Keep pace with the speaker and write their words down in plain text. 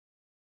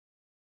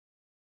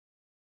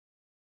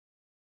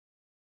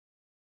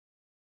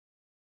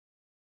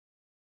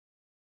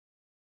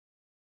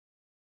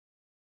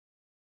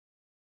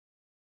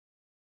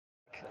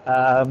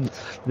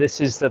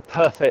This is the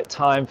perfect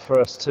time for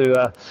us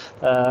to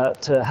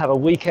have a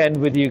weekend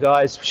with you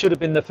guys. Should have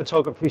been the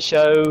photography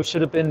show,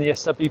 should have been the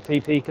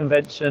SWPP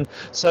convention,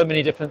 so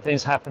many different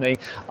things happening.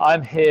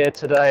 I'm here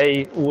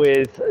today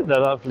with the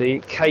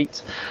lovely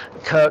Kate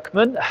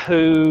Kirkman,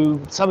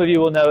 who some of you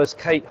will know as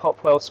Kate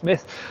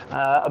Hopewell-Smith,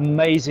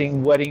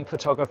 amazing wedding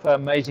photographer,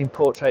 amazing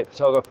portrait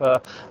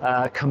photographer,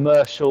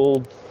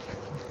 commercial,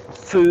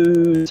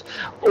 food,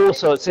 all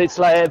sorts. It's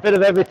like a bit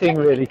of everything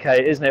really,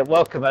 Kate, isn't it?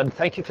 Welcome, and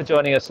thank you for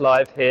joining us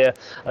live here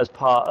as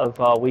part of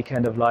our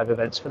weekend of live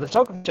events for the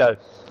photography show.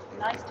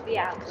 Nice to be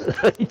out.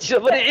 But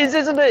it is,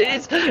 isn't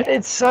it?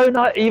 It's so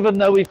nice, even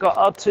though we've got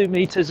our 2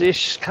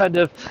 meters-ish kind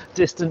of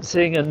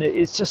distancing, and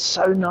it's just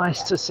so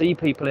nice to see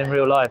people in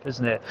real life,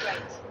 isn't it? Great.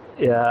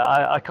 Yeah,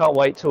 I can't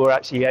wait till we're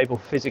actually able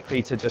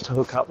physically to just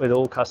hook up with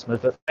all customers.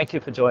 But thank you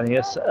for joining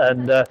us,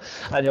 and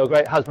your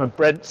great husband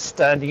Brent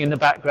standing in the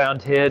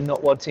background here,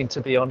 not wanting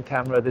to be on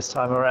camera this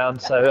time around.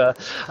 So,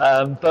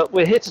 but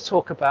we're here to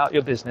talk about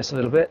your business a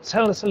little bit.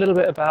 Tell us a little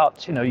bit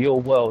about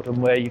your world and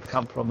where you've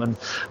come from, and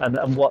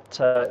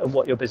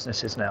what your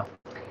business is now.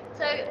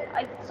 So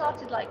I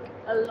started like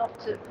a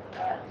lot of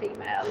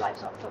female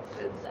lifestyle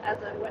photographers as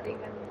a wedding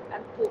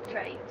and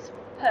portrait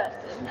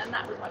person, and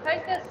that was my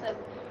focus. And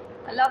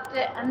I loved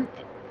it, and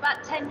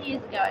about 10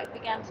 years ago I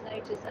began to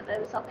notice that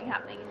there was something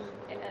happening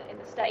in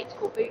the States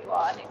called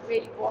boudoir, and it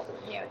really wasn't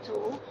here at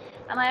all.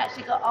 And I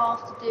actually got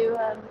asked to do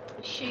a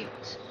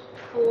shoot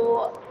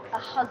for a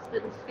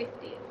husband's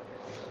 50th.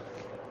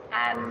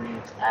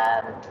 And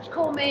she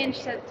called me and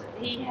she said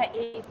he's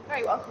a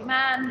very wealthy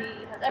man,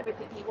 he has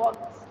everything he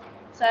wants,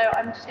 so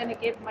I'm just going to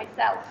give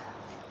myself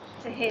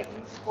to him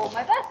for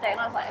my birthday. And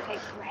I was like, okay,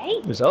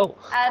 great. Result.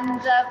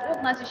 And we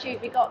organised a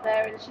shoot, we got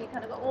there and she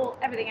kind of got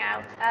everything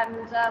out, and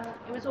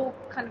it was all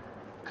kind of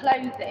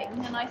clothing,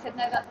 and I said,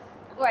 no, that's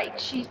great.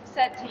 She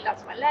said he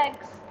loves my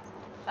legs,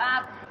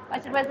 fab. I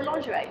said, where's the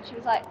lingerie? And she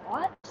was like,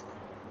 what?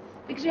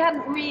 Because we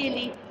hadn't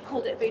really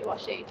called it a boudoir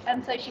shoot,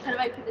 and so she kind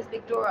of opened this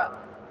big drawer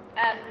up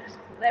and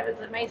there was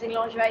amazing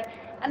lingerie,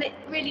 and it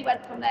really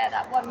went from there.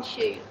 That one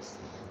shoot,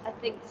 I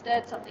think,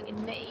 stirred something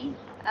in me.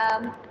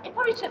 It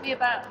probably took me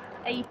about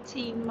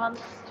 18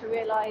 months to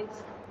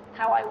realise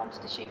how I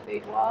wanted to shoot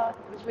boudoir.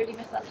 It was really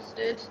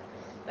misunderstood,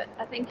 but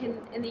I think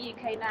in the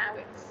UK now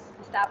it's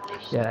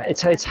established. Yeah,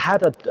 it's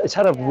had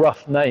a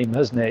rough name,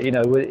 hasn't it?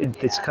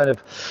 It's kind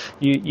of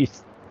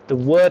the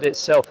word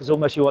itself is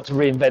almost, you want to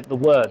reinvent the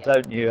word,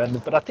 don't you?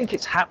 But I think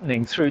it's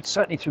happening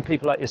certainly through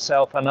people like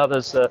yourself and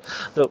others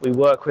that we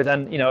work with,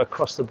 and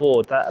across the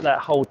board, that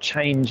whole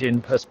change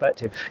in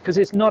perspective, because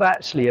it's not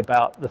actually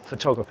about the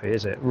photography,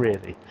 is it,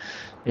 really?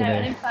 No,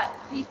 and in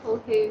fact,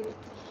 people who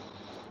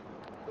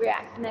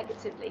react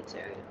negatively to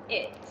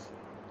it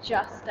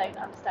just don't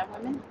understand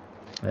women.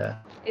 Yeah.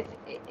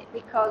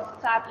 Because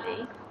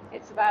sadly,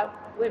 it's about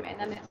women,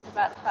 and it's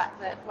about the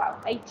fact that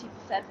 80%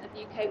 of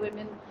UK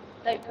women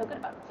don't feel good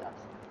about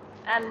themselves,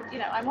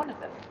 and I'm one of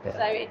them. Yeah.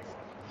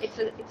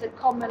 So it's a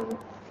common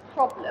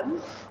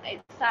problem.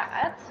 It's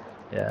sad.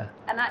 Yeah.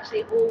 And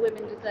actually, all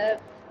women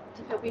deserve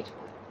to feel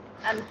beautiful,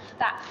 and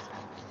that's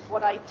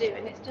what I do.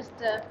 And it's just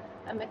a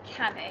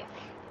mechanic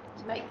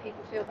to make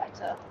people feel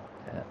better.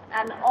 Yeah.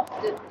 And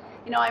often,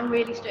 I'm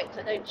really strict.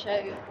 I don't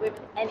show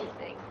women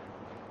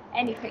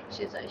any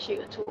pictures at a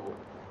shoot at all,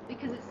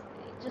 because it's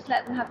just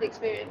let them have the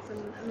experience,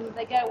 and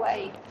they go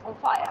away on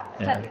fire.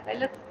 I tell you, they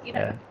look,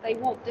 they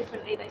walk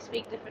differently, they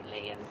speak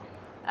differently, and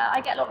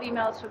I get a lot of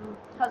emails from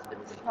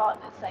husbands and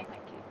partners saying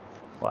thank you.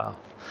 Wow.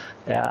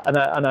 Yeah,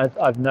 and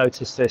I've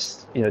noticed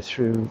this,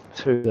 through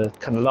the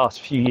kind of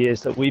last few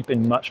years that we've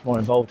been much more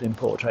involved in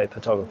portrait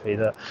photography,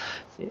 that,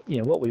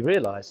 what we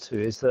realised too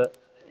is that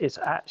it's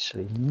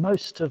actually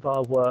most of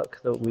our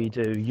work that we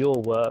do, your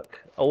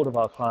work, all of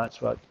our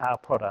clients' work, our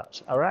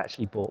products are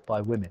actually bought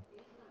by women.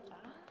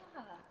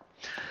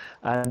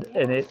 And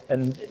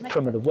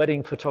from the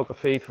wedding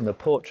photography, from the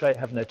portrait,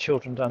 having their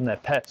children done, their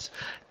pets,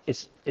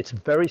 it's a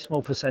very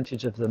small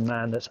percentage of the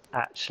man that's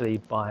actually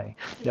buying.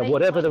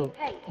 Whatever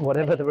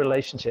the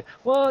relationship.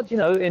 Well,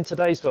 in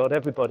today's world,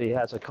 everybody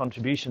has a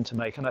contribution to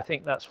make, and I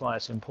think that's why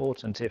it's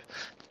important. If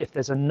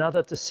there's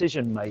another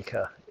decision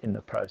maker in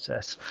the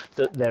process,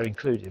 that they're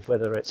included,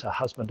 whether it's a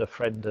husband, a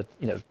friend, a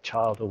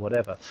child, or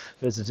whatever.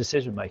 There's a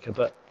decision maker,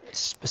 but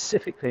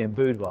specifically in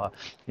boudoir,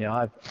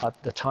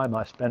 the time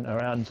I've spent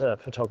around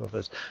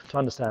photographers to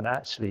understand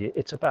actually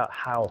it's about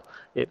how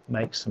it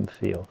makes them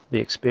feel, the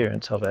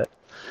experience of it.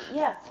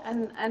 Yes,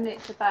 and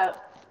it's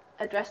about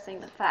addressing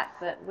the fact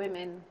that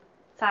women,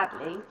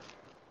 sadly,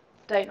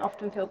 don't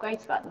often feel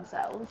great about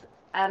themselves.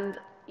 And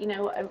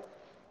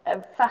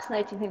a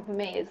fascinating thing for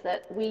me is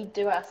that we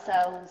do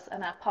ourselves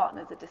and our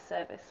partners a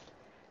disservice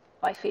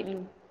by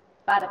feeling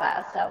bad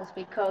about ourselves,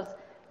 because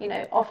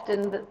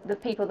often the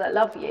people that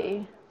love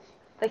you,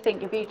 they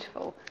think you're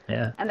beautiful,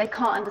 and they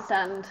can't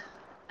understand,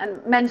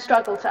 and men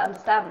struggle to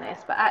understand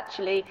this, but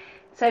actually,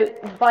 so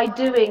by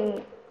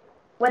doing,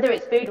 whether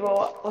it's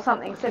boudoir or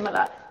something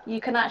similar,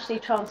 you can actually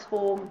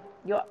transform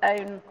your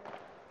own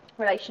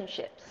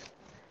relationships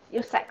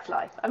your sex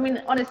life. I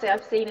mean, honestly,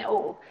 I've seen it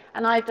all,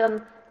 and I've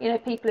done, you know,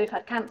 people who've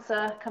had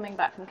cancer coming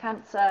back from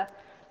cancer,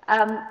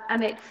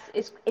 and it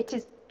is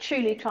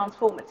truly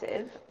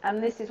transformative.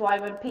 And this is why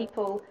when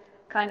people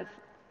kind of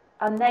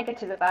are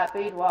negative about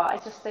boudoir, I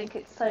just think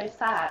it's so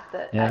sad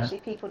that actually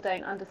people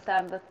don't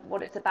understand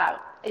what it's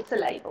about. It's a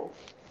label,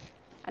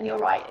 and you're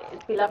right.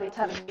 It'd be lovely to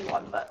have a new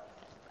one, but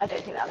I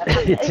don't think that'll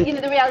ever happen. You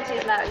know, the reality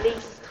is now at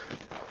least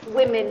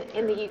women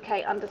in the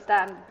UK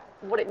understand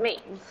what it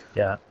means.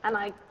 Yeah.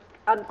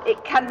 And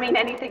it can mean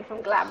anything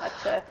from glamour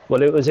to...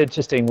 Well, it was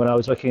interesting when I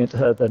was looking at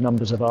the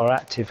numbers of our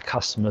active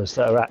customers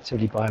that are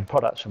actively buying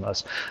products from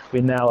us.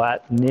 We're now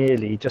at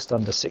nearly just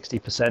under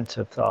 60%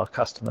 of our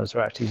customers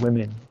are actually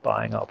women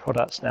buying our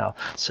products now.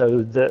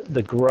 So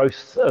the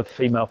growth of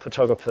female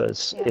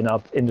photographers in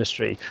our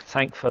industry,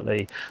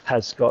 thankfully,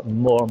 has gotten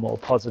more and more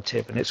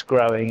positive, and it's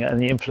growing, and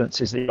the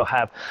influences that you'll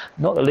have,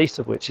 not the least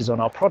of which is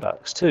on our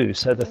products too.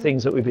 So the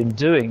things that we've been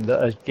doing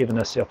that have given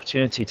us the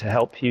opportunity to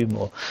help you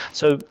more.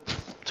 So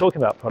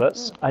talking about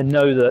products, I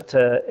know that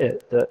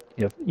that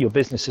you know, your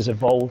business has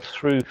evolved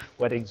through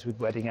weddings with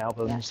wedding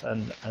albums,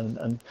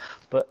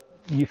 but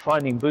you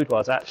finding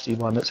boudoir is actually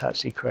one that's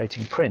actually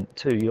creating print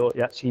too. You're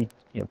actually,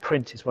 you know,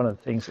 print is one of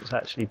the things that's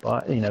actually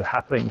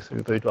happening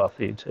through boudoir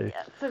for you too.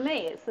 Yeah, for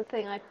me, it's the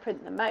thing I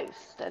print the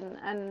most,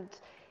 and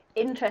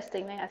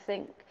interestingly, I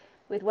think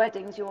with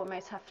weddings you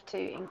almost have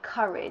to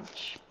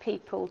encourage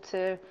people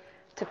to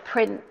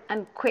print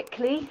and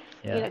quickly,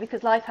 you know,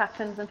 because life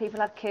happens and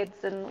people have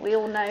kids, and we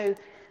all know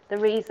the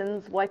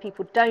reasons why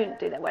people don't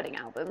do their wedding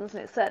albums,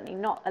 and it's certainly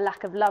not a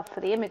lack of love for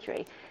the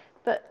imagery.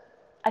 But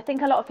I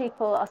think a lot of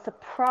people are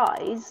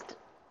surprised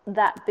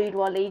that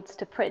boudoir leads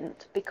to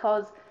print,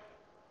 because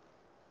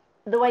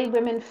the way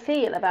women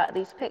feel about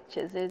these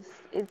pictures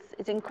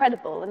is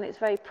incredible, and it's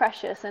very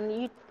precious,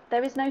 and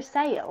there is no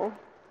sale.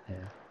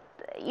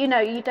 You know,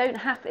 you don't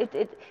have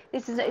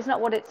it's not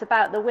what it's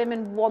about. The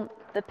women want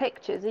the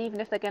pictures, even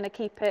if they're going to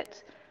keep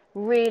it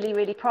really,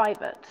 really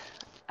private.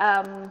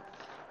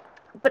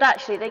 But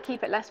actually, they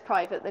keep it less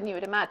private than you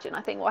would imagine.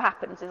 I think what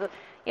happens is,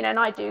 you know, and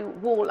I do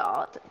wall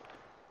art,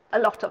 a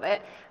lot of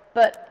it,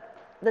 but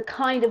the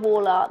kind of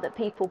wall art that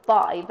people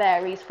buy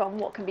varies from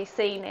what can be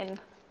seen in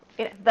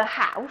the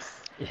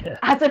house,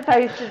 as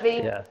opposed to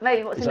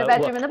maybe what's in the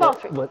bedroom and the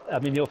bathroom. I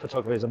mean, your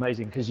photography is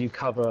amazing because you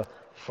cover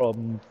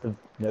from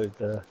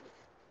the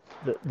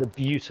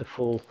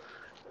beautiful,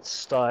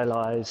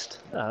 stylized,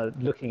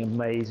 looking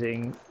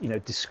amazing, you know,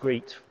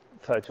 discreet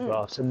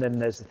photographs, and then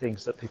there's the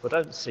things that people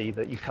don't see,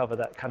 that you cover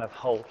that kind of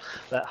whole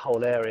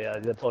area,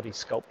 the body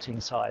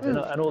sculpting side,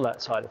 and all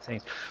that side of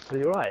things. But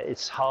you're right,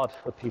 it's hard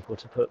for people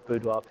to put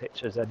boudoir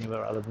pictures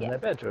anywhere other than their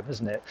bedroom,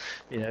 isn't it?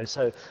 You know,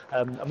 so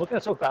and we're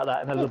going to talk about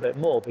that in a little bit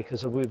more,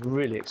 because we're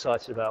really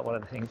excited about one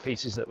of the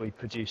pieces that we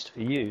produced for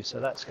you. So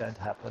that's going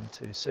to happen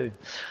too soon.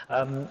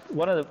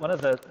 One of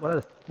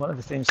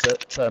the things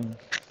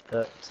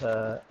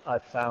that I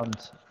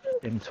found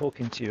in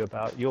talking to you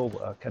about your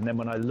work, and then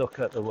when I look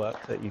at the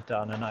work that you've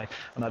done, and I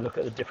look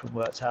at the different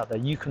works out there,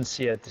 you can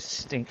see a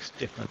distinct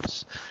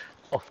difference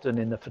often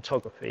in the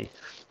photography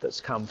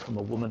that's come from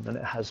a woman than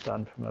it has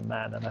done from a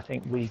man. And I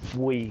think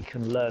we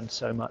can learn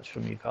so much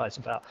from you guys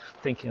about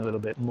thinking a little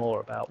bit more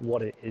about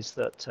what it is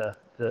that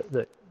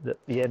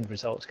the end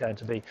result's going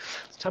to be.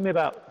 So tell me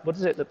about, what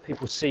is it that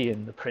people see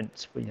in the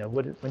prints? You know,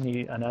 when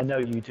you, and I know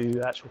you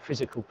do actual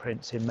physical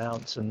prints in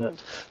mounts, and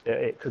that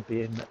it could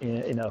be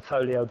in a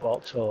folio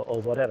box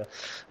or whatever.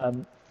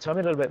 Tell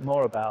me a little bit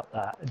more about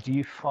that. Do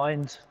you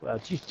find,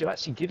 do you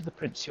actually give the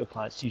prints to your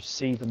clients? Do you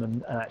see them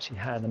and actually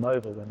hand them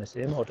over when they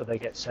see them, or do they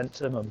get sent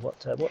to them? And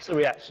what's the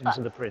reaction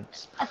to the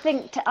prints? I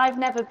think I've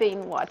never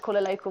been what I'd call a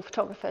local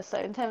photographer. So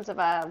in terms of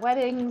our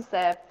weddings,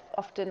 they're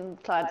often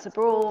clients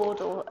abroad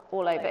or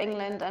all over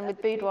England. And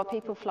with boudoir,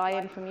 people fly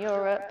in from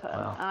Europe.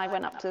 Wow. I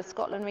went up to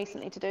Scotland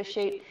recently to do a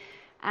shoot.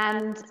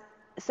 And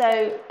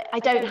so I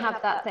don't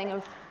have that thing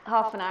of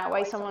half an hour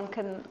away, someone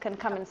can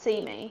come and see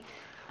me.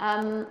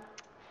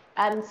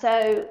 And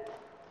so,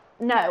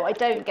 no, I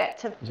don't get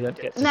to. You don't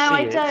get to no, see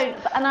I it. don't.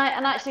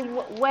 And actually,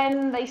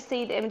 when they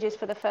see the images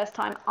for the first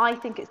time, I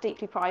think it's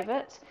deeply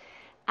private.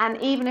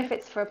 And even if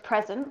it's for a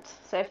present,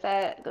 so if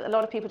a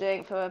lot of people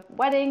doing it for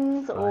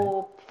weddings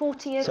or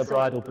 40th. So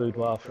bridal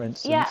boudoir, for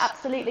instance. Yeah,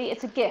 absolutely.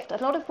 It's a gift. A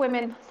lot of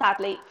women,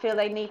 sadly, feel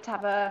they need to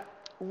have a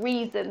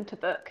reason to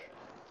book.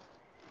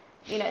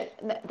 You know,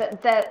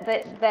 that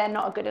they're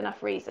not a good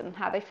enough reason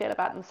how they feel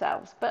about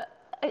themselves. But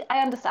I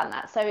understand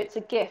that. So it's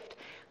a gift.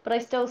 But I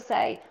still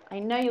say, I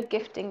know you're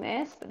gifting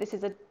this, but this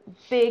is a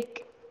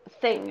big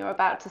thing you're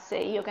about to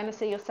see. You're going to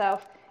see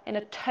yourself in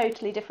a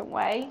totally different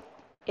way.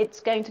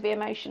 It's going to be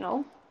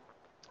emotional.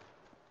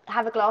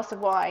 Have a glass of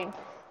wine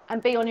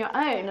and be on your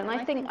own. And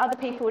I think other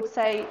people would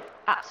say,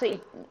 absolutely,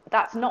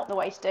 that's not the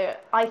way to do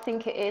it. I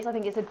think it is. I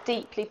think it's a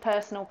deeply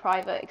personal,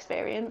 private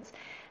experience.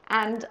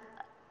 And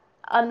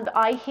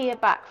I hear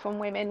back from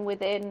women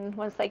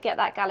once they get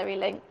that gallery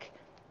link,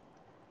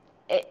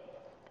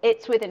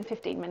 it's within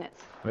 15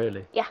 minutes.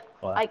 Really? Yeah.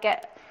 Wow. I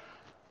get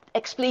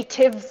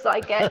expletives,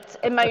 I get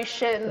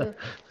emotion.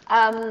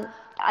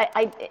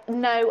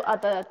 No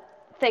other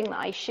thing that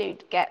I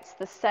shoot gets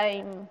the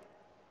same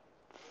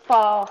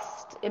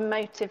fast,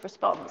 emotive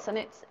response, and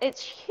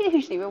it's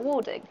hugely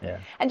rewarding. Yeah.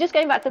 And just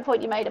going back to the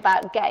point you made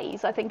about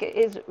gaze, I think it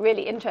is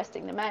really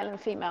interesting, the male and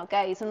female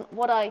gaze. And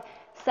what I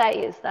say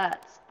is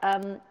that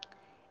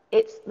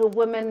it's the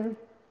woman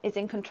is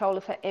in control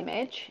of her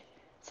image.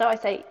 So I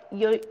say,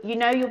 you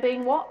know you're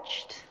being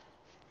watched,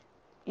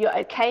 you're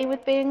okay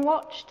with being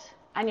watched,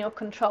 and you're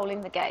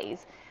controlling the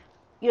gaze.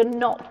 You're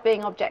not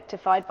being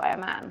objectified by a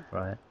man.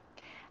 Right.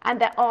 And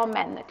there are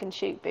men that can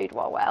shoot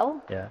boudoir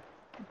well. Yeah.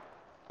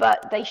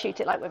 But they shoot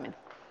it like women.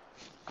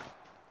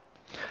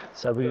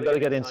 So we've got to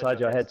get inside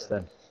your heads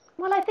then.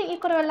 Well, I think you've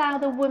got to allow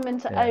the woman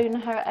to own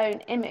her own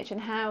image and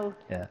how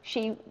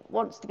she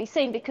wants to be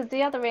seen. Because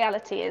the other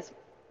reality is,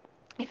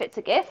 if it's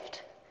a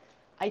gift,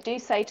 I do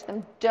say to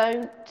them,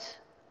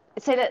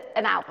 say that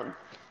an album.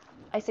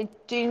 I say,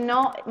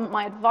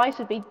 my advice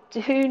would be,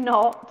 do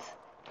not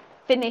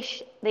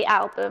finish the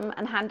album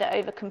and hand it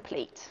over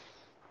complete.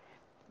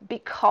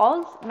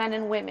 Because men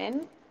and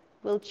women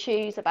will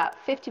choose about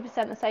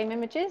 50% the same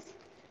images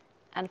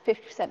and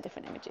 50%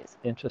 different images.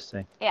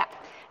 Interesting. Yeah.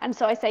 And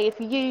so I say, if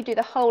you do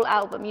the whole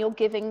album, you're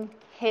giving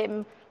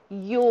him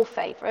your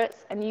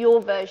favourites and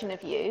your version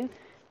of you.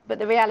 But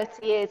the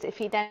reality is, if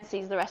he then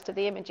sees the rest of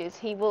the images,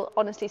 he will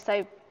honestly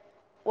say,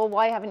 well,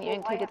 why haven't you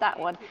included that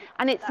one?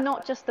 And it's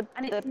not just the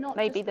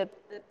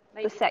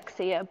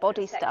sexier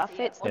body stuff,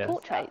 it's the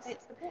portraits.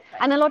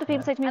 And a lot of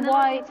people say to me,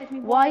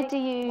 why do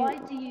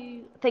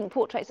you think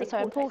portraits are so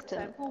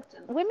important?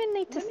 Women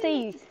need to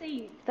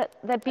see that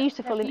they're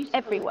beautiful in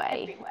every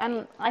way,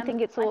 and I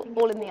think it's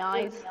all in the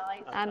eyes.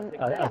 And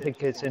I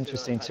think it's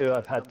interesting too.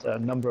 I've had a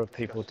number of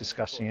people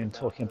discussing and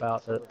talking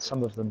about that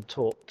some of them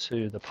talk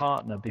to the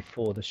partner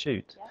before the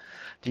shoot.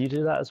 Do you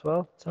do that as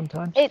well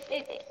sometimes?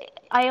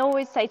 I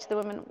always say to the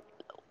women,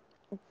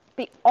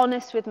 be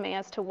honest with me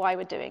as to why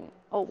we're doing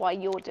or why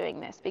you're doing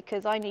this,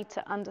 because I need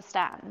to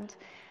understand.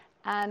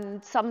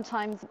 And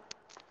sometimes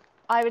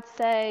I would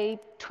say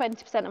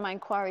 20% of my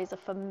inquiries are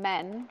from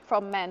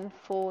men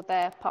for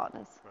their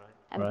partners. Right.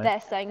 And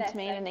they're saying to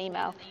me in an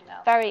email,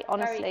 very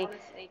honestly,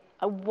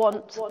 I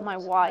want my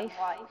wife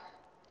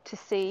to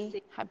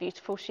see how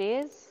beautiful she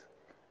is.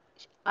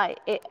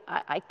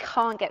 I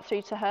can't get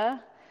through to her.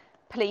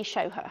 Please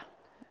show her.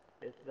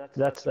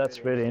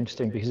 That's really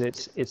interesting, because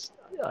it's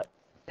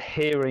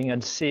hearing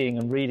and seeing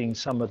and reading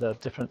some of the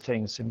different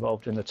things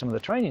involved in some of the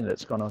training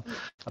that's gone on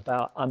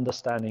about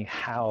understanding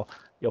how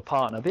your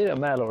partner, be it a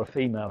male or a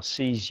female,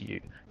 sees you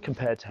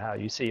compared to how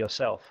you see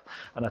yourself.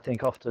 And I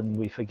think often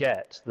we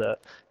forget that,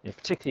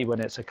 particularly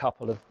when it's a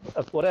couple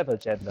of whatever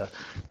gender,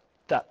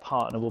 that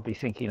partner will be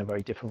thinking in a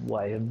very different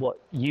way, and what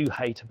you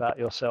hate about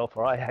yourself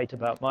or I hate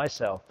about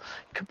myself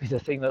could be the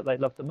thing that they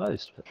love the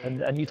most,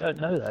 and you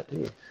don't know that, do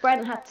you?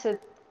 Brent had to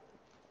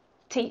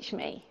teach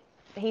me.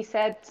 He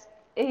said,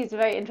 he's a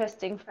very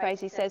interesting phrase,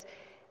 he says,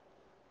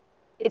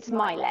 it's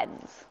my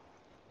lens.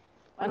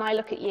 When I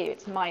look at you,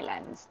 it's my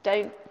lens.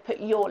 Don't put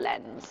your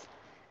lens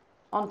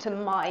onto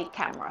my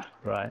camera.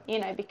 Right.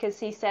 Because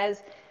he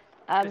says,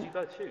 because you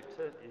both shoot,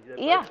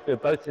 you're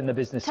both in the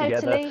business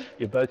together.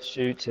 You both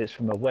shoot. It's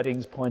from a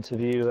wedding's point of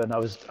view, and I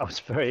was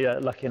very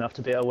lucky enough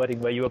to be at a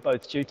wedding where you were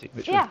both shooting,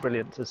 which was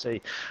brilliant to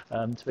see.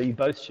 So you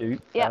both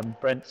shoot.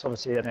 Brent's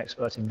obviously an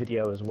expert in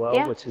video as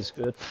well, which is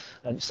good.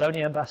 And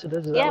Sony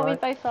ambassadors, is that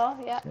right? We both are.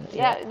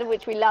 Yeah,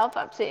 which we love,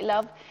 absolutely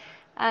love.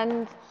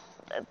 And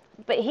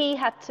but he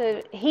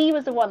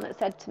was the one that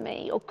said to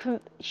me, or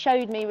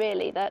showed me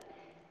really, that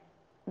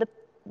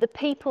the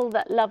people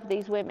that love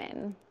these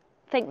women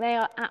think they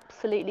are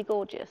absolutely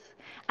gorgeous.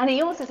 And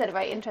he also said a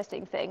very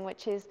interesting thing,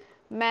 which is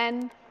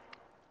men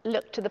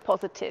look to the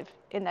positive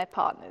in their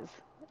partners.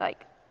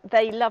 Like,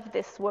 they love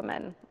this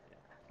woman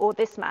or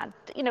this man,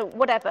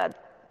 whatever.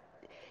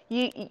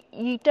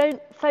 You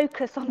don't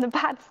focus on the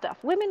bad stuff.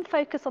 Women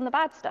focus on the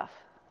bad stuff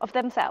of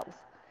themselves.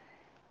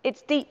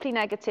 It's deeply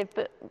negative,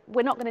 but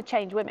we're not going to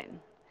change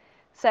women.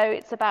 So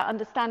it's about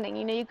understanding.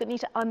 You need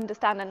to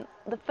understand. And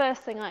the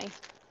first thing I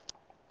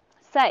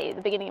say at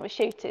the beginning of a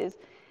shoot is,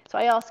 so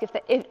I ask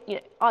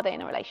are they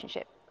in a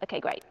relationship? Okay,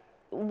 great.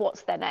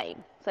 What's their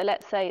name? So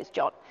let's say it's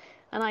John.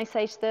 And I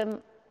say to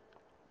them,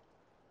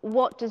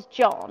 what does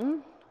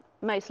John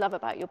most love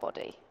about your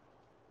body?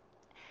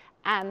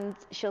 And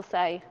she'll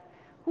say,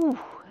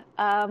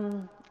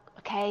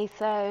 okay,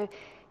 so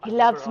he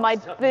loves my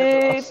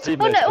boobs.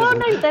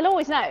 No, they'll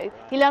always know.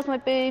 He loves my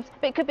boobs,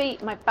 but it could be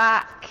my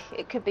back,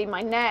 it could be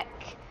my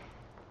neck.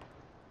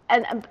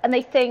 And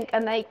they think,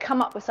 and they come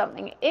up with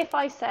something. If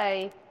I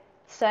say,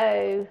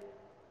 so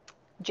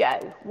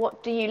Joe,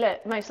 what do you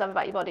most love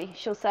about your body?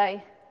 She'll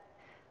say,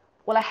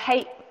 well, I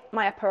hate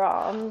my upper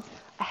arms,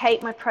 I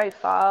hate my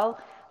profile,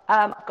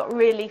 I've got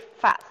really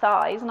fat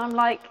thighs. And I'm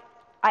like,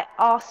 I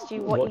asked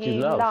you what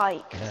you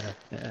like.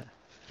 Yeah.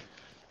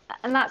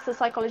 And that's the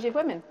psychology of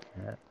women.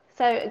 Yeah.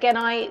 So again,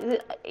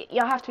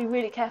 you have to be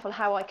really careful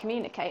how I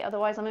communicate,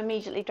 otherwise I'm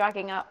immediately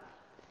dragging up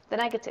the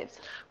negatives.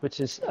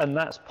 And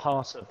that's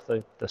part of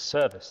the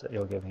service that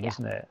you're giving,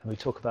 isn't it? And we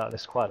talk about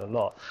this quite a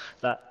lot,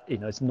 that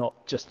it's not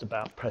just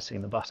about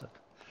pressing the button.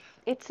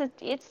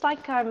 it's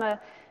like I'm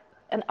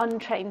an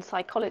untrained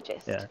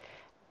psychologist. Yeah.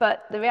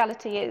 But the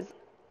reality is,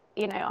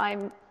 you know,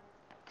 I'm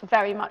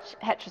very much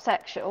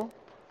heterosexual,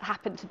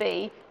 happen to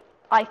be.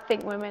 I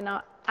think women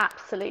are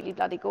absolutely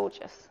bloody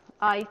gorgeous.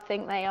 I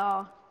think they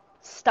are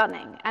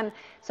stunning. And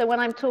so when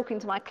I'm talking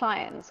to my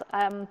clients,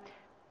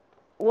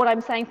 what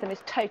I'm saying to them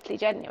is totally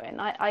genuine.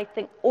 I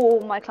think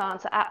all my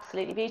clients are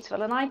absolutely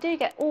beautiful, and I do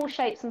get all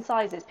shapes and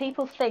sizes.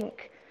 People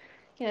think,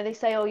 you know, they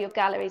say, oh, your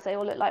galleries, they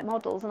all look like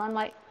models, and I'm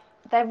like,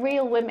 they're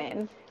real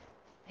women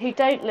who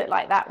don't look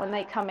like that when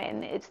they come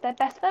in. It's their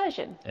best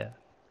version. Yeah.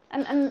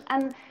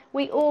 And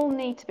we all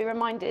need to be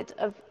reminded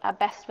of our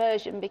best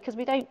version, because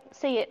we don't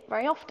see it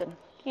very often.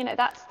 You know,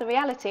 that's the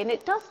reality, and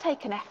it does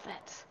take an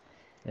effort.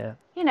 Yeah.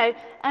 You know,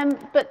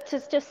 but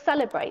to just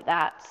celebrate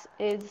that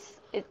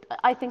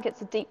I think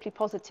it's a deeply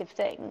positive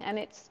thing,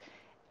 and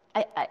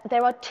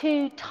there are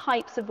two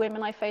types of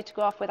women I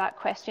photograph without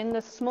question.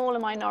 The smaller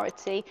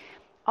minority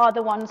are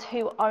the ones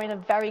who are in a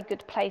very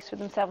good place with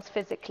themselves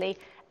physically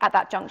at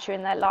that juncture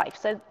in their life.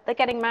 So they're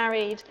getting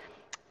married,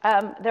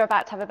 they're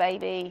about to have a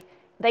baby,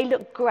 they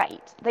look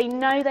great. They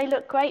know they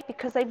look great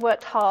because they've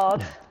worked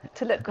hard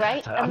to look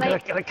great. I'm going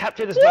to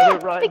capture this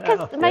moment right now.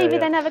 Because maybe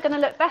they're never going to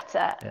look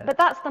better. Yeah. But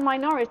that's the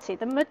minority.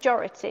 The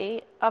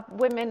majority of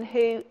women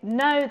who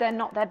know they're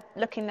not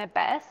looking their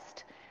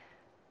best,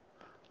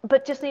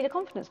 but just need a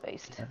confidence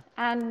boost. Yeah.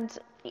 And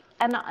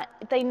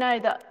they know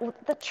that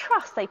the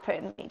trust they put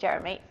in me,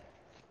 Jeremy,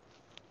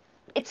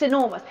 it's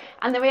enormous.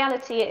 And the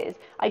reality is,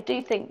 I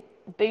do think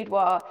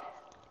boudoir,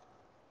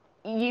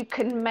 you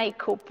can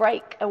make or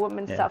break a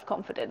woman's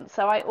self-confidence.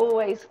 So I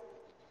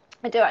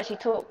do actually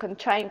talk and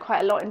train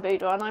quite a lot in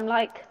boudoir, and I'm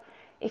like,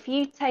 if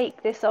you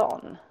take this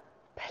on,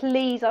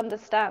 please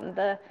understand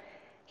the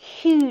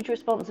huge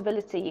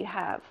responsibility you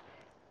have,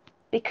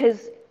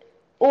 because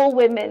all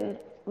women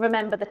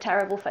remember the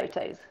terrible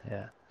photos.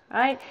 Yeah.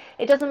 Right?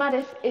 It doesn't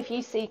matter if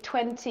you see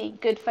 20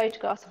 good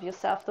photographs of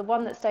yourself, the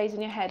one that stays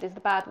in your head is the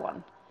bad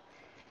one.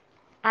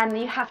 And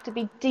you have to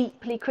be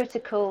deeply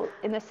critical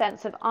in the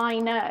sense of, I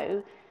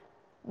know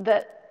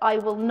that I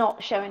will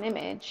not show an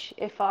image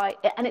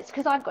and it's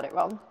because I've got it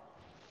wrong.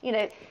 You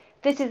know,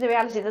 this is the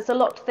reality. There's a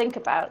lot to think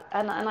about,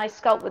 and I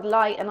sculpt with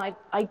light, and I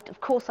of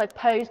course I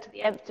pose to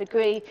the nth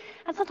degree,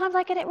 and sometimes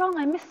I get it wrong,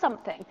 I miss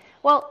something.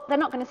 Well, they're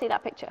not going to see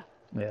that picture.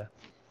 Yeah.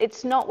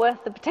 It's not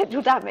worth the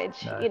potential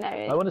damage. No. You know.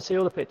 I want to see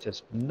all the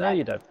pictures. No,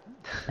 you don't.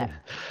 No.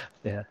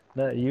 Yeah.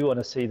 No, you want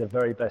to see the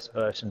very best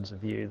versions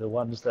of you, the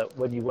ones that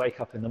when you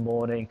wake up in the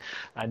morning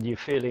and you're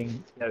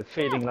feeling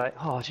like,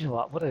 oh, do you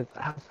know what?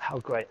 How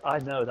great! I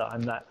know that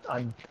I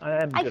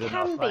am good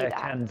enough. I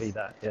can be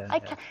that. Yeah. I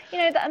can, you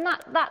know, and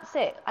that's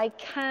it. I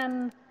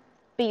can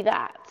be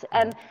that.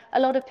 And a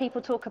lot of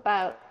people talk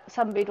about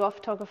some boudoir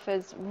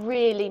photographers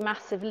really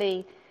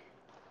massively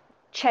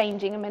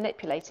changing and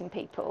manipulating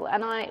people,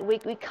 and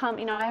we come,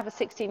 you know, I have a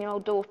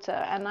 16-year-old daughter,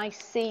 and I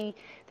see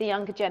the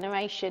younger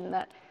generation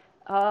that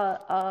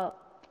are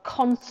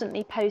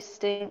constantly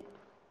posting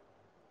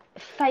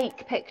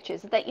fake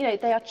pictures, that, you know,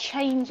 they are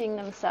changing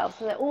themselves,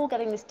 so they're all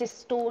getting this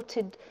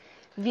distorted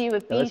view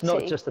of beauty. It's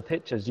not just the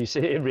pictures, you see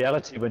it in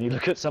reality when you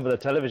look at some of the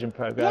television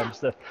programs,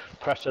 the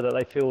pressure that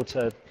they feel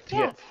to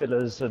get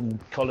fillers and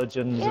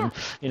collagens and,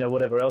 you know,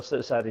 whatever else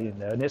that's added in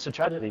there, and it's a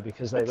tragedy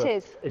because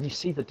and you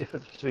see the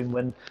difference between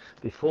when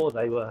before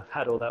they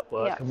had all that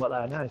work and what they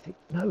are now. I think,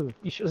 no,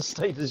 you should have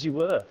stayed as you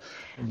were.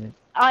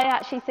 I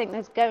actually think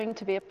there's going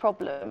to be a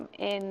problem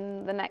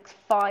in the next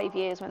 5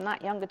 years when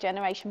that younger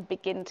generation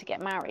begin to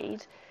get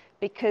married,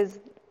 because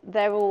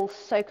they're all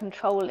so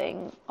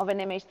controlling of an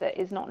image that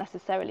is not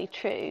necessarily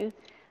true,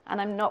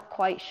 and I'm not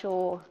quite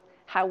sure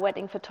how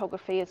wedding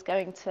photography is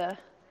going to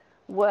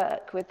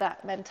work with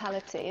that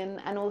mentality.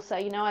 And also,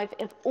 you know,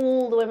 of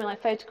all the women I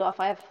photograph,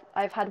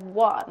 I've had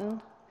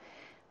one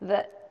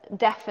that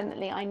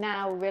definitely I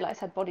now realise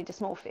had body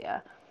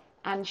dysmorphia,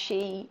 and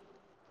she,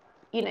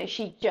 you know,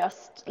 she's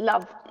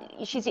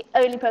the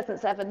only person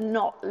that's ever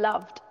not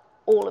loved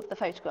all of the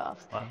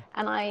photographs. Wow.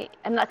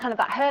 And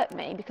that hurt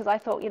me, because I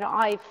thought, you know,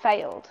 I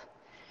failed,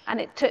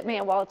 and it took me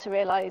a while to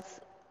realise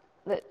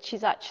that she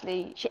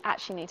actually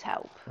needs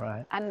help.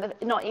 Right. And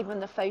not even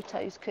the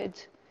photos could,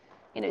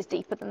 you know, it's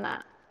deeper than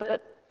that.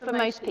 But for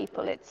most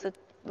people, it's a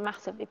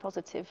massively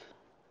positive,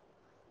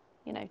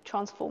 you know,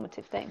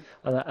 transformative thing.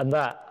 And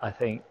that, I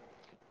think,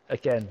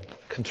 again,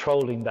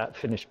 controlling that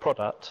finished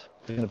product,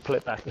 we're going to pull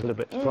it back a little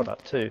bit to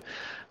product too,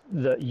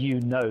 that you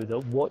know that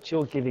what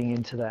you're giving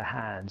into their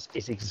hands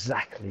is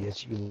exactly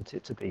as you want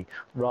it to be,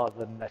 rather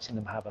than letting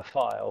them have a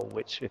file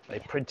which, if they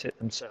print it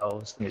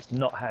themselves, and it's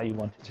not how you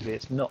want it to be,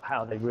 it's not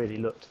how they really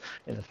looked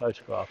in the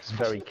photograph. It's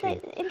very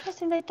key.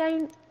 Interesting, they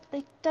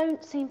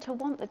don't seem to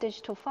want the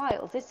digital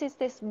files. This is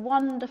this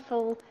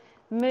wonderful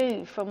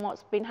move from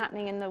what's been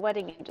happening in the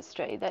wedding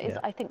industry that is,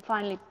 I think,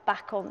 finally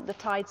back on, the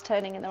tide's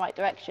turning in the right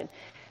direction.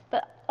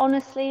 But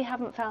honestly,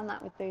 haven't found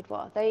that with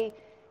boudoir. They're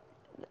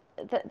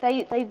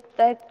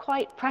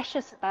quite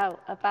precious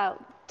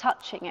about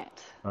touching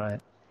it, right,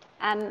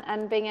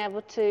 and being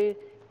able to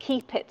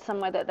keep it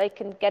somewhere that they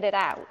can get it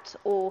out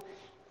or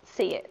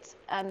see it.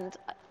 And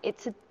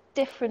it's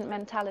different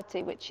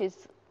mentality, which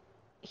is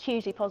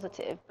hugely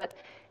positive, but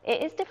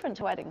it is different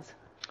to weddings.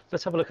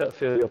 Let's have a look at a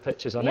few of your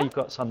pictures. I know you've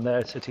got some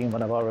there sitting in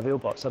one of our reveal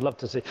boxes. I'd love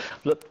to see,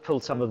 pull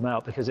some of them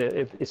out, because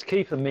it's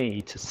key for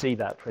me to see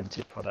that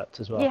printed product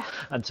as well,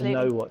 and to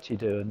know what you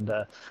do. And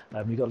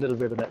you've got a little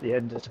ribbon at the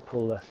end to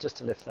pull, just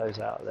to lift those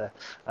out there.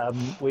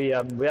 We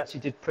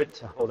actually did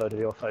print a whole load of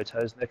your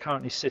photos. They're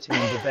currently sitting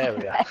in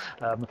Bavaria.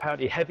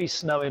 Apparently, heavy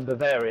snow in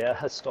Bavaria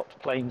has stopped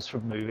planes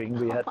from moving.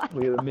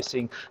 We were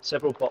missing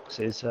several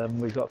boxes.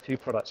 We've got a few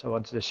products I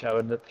wanted to show,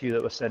 and a few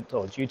that were sent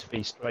due to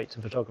be straight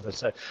to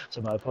photographers.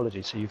 So my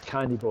apologies. So you've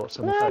kindly brought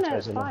some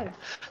photos along. Fine.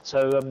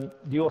 So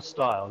your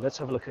style, let's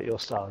have a look at your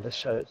style. Let's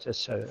show it.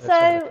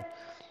 So,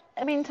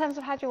 I mean, in terms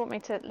of how do you want me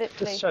to literally...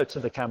 Just show it to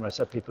the camera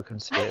so people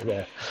can see it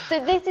there.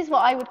 So this is what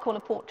I would call a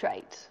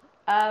portrait.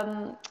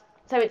 So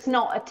it's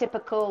not a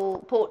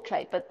typical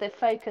portrait, but the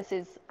focus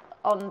is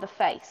on the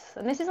face.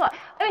 And this is what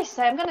I always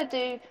say, I'm going to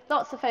do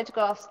lots of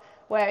photographs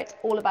where it's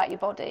all about your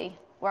body,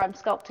 where I'm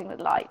sculpting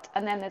with light,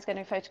 and then there's going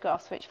to be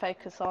photographs which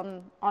focus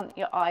on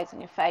your eyes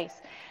and your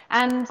face.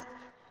 And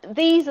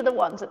these are the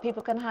ones that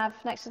people can have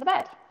next to the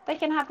bed. They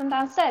can have them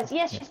downstairs.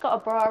 Yes, she's got a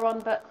bra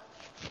on, but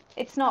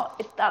it's not.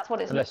 That's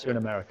what it's. Unless you're in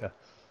America.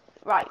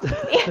 Right.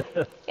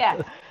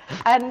 Yeah.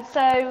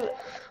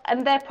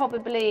 And they're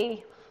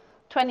probably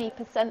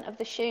 20% of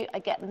the shoot. I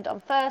get them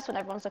done first when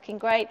everyone's looking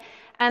great.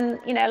 And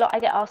I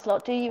get asked a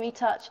lot, do you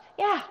retouch?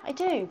 Yeah, I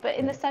do, but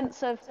in the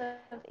sense of,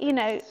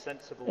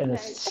 sensible. In a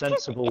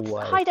sensible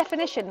way. High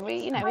definition.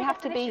 We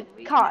have to be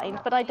kind,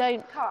 but I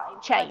don't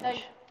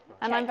change.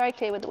 And I'm very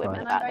clear with the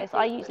women about this.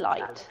 I use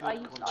light.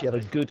 So you have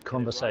a good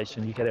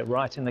conversation. You get it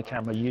right in the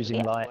camera,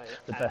 using light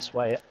the best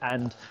way,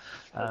 and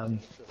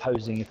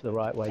posing if the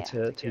right way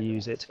to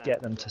use it, to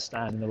get them to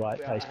stand in the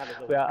right place.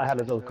 I had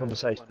a little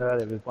conversation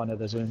earlier with one of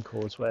the Zoom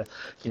calls where,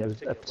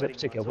 a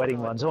particular wedding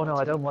ones, oh no,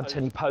 I don't want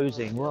any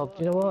posing. Well,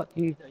 you know what?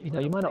 You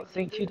might not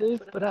think you do,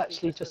 but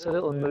actually just a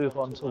little move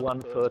onto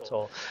one foot,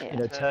 or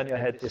turn your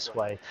head this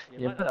way.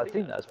 You might not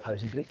think that's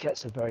posing, but it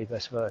gets the very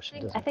best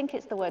version, doesn't it? I think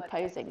it's the word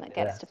posing that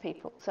gets to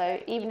people. So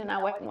even in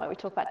our wedding where we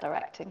talk about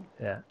directing,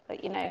 but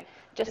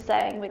just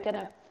saying we're going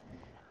to,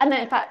 and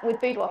then in fact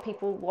with boudoir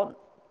people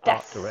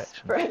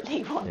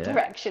desperately want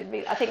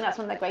direction. I think that's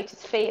one of their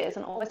greatest fears,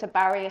 and almost a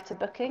barrier to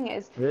booking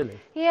is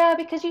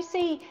because you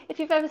see, if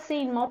you've ever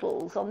seen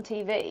models on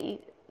TV,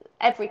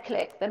 every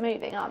click they're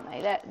moving, aren't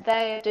they?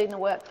 They're doing the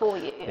work for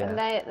you, and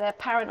they're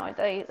paranoid.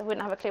 They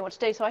wouldn't have a clue what to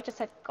do. So I just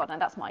said, God, no,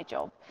 that's my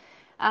job.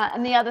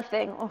 And the other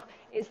thing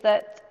is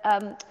that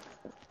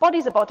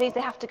bodies are bodies. They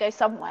have to go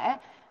somewhere.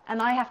 And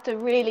I have to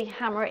really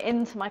hammer it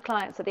into my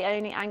clients that the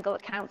only angle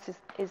that counts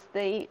is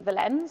the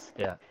lens.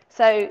 Yeah.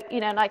 So,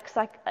 you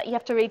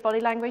have to read body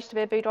language to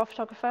be a boudoir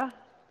photographer,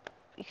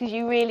 because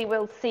you really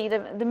will see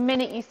them. The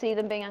minute you see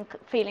them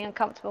feeling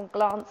uncomfortable,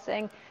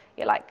 glancing,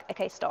 you're like,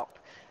 okay, stop.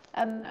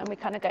 And we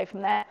kind of go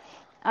from there.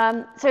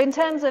 So in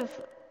terms of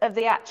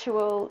the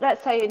actual,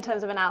 let's say in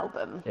terms of an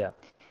album,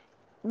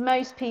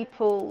 most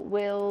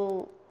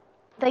people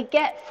they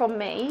get from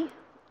me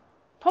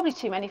probably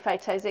too many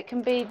photos. It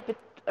can be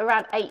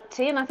around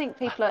 80, and I think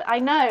people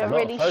are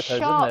really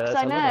shocked.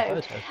 I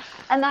know,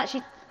 and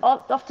actually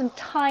often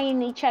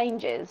tiny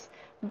changes,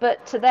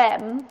 but to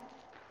them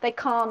they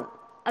can't,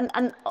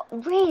 and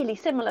really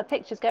similar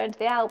pictures go into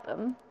the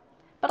album.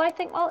 But I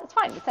think, well, it's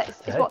fine.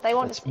 It's what they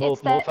want. It's more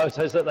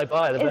photos that they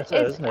buy, the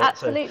better, isn't it?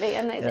 Absolutely,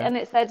 and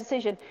it's their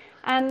decision,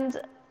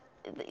 and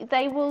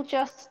they will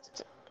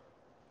just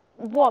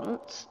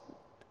want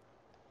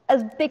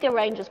as big a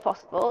range as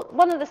possible.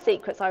 One of the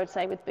secrets I would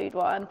say with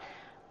boudoir, and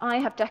I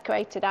have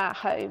decorated our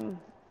home,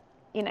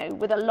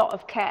 with a lot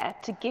of care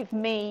to give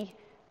me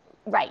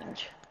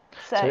range.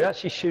 So you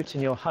actually shoot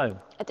in your home?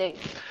 I do.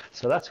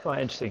 So that's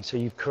quite interesting. So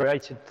you've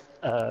created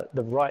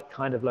the right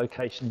kind of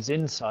locations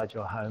inside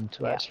your home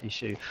to actually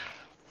shoot.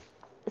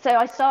 So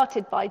I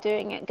started by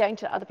going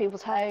to other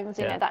people's homes,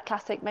 that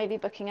classic, maybe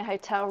booking a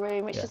hotel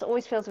room, which just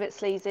always feels a bit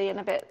sleazy and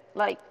a bit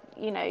like,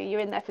 you're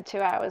in there for 2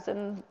 hours,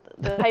 and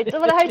the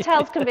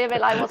hotels can be a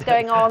bit like, what's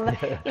going on?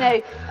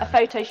 A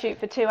photo shoot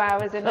for 2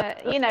 hours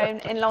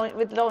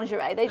with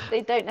lingerie.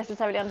 They don't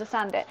necessarily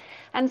understand it,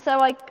 and so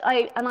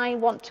I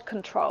want to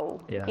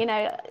control.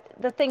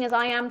 The thing is,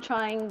 I am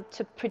trying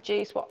to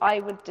produce what I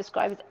would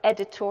describe as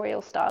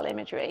editorial style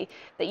imagery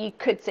that you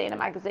could see in a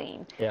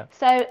magazine.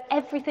 So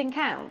everything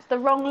counts. The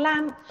wrong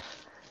lamp,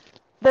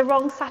 the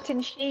wrong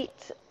satin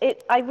sheet.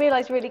 I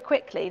realised really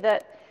quickly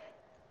that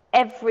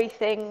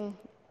everything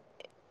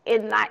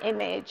in that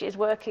image is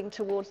working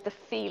towards the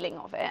feeling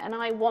of it, and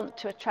I want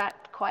to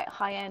attract quite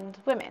high-end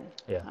women.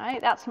 Right?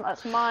 That's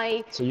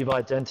my. So you've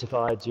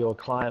identified your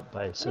client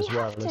base as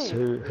well as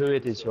who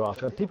it is you're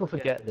after. And people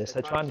forget this.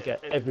 They try and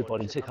get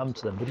everybody to come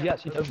to them, but you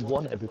actually don't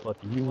want everybody.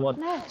 You want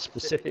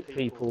specific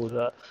people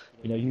that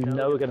are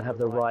going to have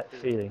the right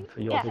feeling for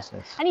your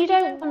business. And you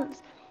don't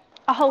want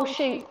a whole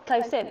shoot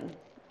close in.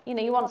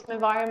 You want some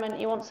environment,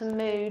 you want some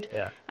mood.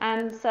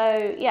 And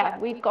so,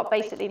 we've got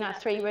basically now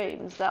 3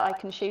 rooms that I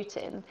can shoot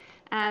in.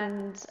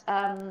 And,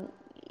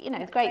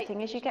 the great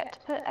thing is you get to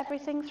put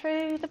everything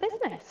through the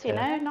business,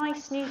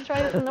 nice new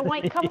throws from the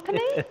white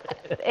company.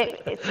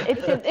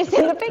 It's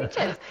in the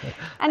pictures.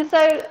 And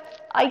so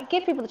I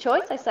give people the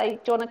choice. I say,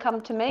 do you want to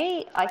come to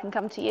me? I can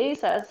come to you.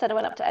 So as I said, I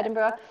went up to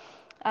Edinburgh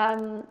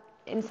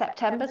in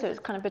September, so it was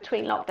kind of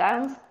between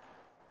lockdowns.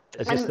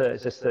 Is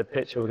this the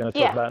picture we're going to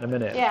talk about in a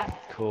minute? Yeah.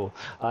 Cool.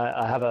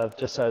 I have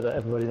just so that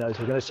everybody knows,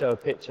 we're going to show a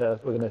picture.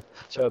 We're going to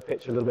show a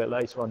picture a little bit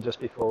later on, just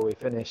before we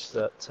finish,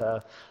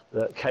 that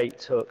Kate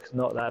took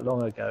not that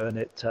long ago, and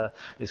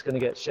it's going to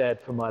get shared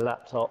from my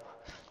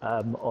laptop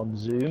on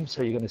Zoom.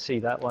 So you're going to see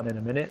that one in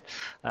a minute.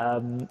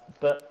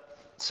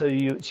 So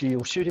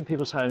you're shooting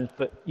people's homes,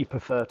 but you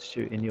prefer to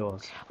shoot in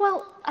yours?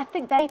 Well, I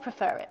think they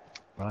prefer it.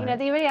 Right.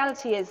 The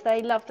reality is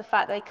they love the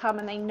fact they come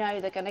and they know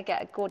they're going to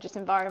get a gorgeous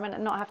environment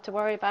and not have to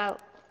worry about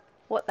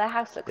what their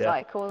house looks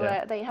like, or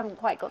they haven't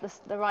quite got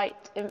the right,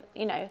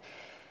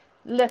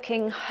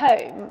 looking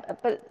home.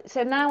 But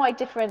so now I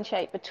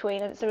differentiate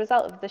between, and it's a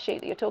result of the shoot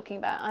that you're talking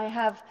about, I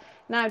have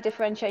now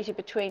differentiated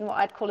between what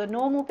I'd call a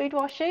normal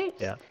boudoir shoot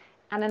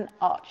and an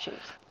art shoot.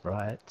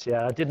 Right.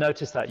 Yeah, I did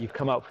notice that you've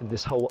come up with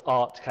this whole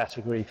art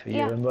category for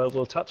you, and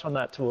we'll touch on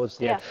that towards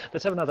the end.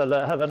 Let's have another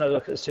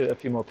look at a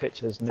few more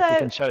pictures, and if you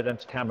can show them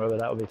to camera,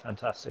 that would be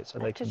fantastic, so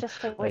they can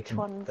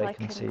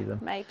see them.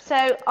 Maybe.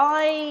 So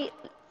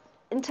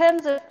in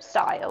terms of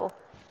style,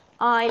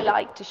 I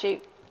like to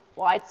shoot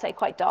what I'd say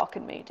quite dark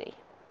and moody,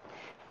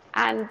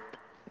 and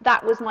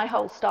that was my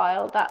whole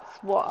style. That's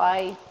what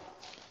I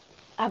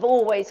have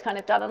always kind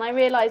of done, and I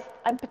realised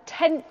I'm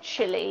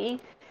potentially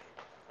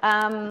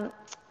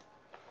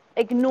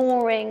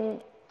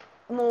ignoring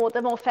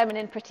the more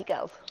feminine pretty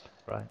girls.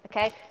 Right.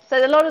 Okay,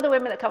 so a lot of the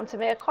women that come to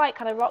me are quite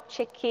kind of rock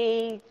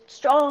chicky,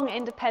 strong,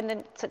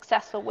 independent,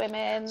 successful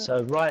women.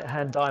 So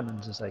right-hand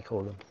diamonds, as they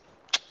call them.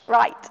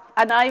 Right,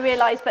 and I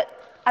realised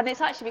and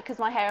it's actually because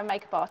my hair and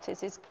makeup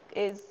artist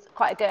is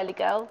quite a girly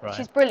girl. Right.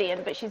 She's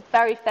brilliant, but she's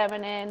very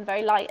feminine,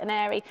 very light and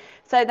airy.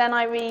 So then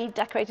I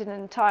redecorated an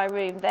entire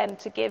room then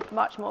to give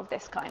much more of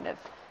this kind of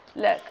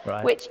look,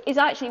 which is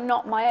actually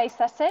not my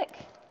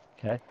aesthetic.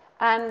 Okay.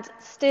 And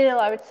still,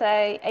 I would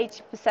say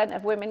 80%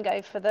 of women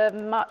go for the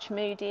much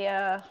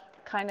moodier,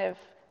 kind of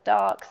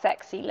dark,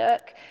 sexy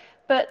look.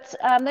 But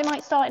they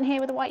might start in here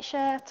with a white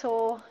shirt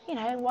or,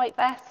 white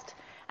vest.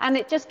 And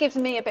it just gives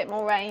me a bit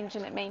more range,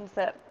 and it means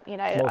that,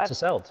 more to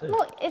sell too.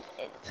 Well,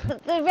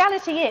 the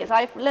reality is,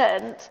 I've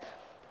learned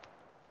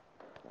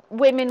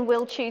women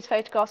will choose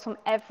photographs from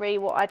every,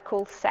 what I'd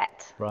call,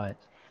 set. Right.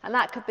 And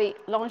that could be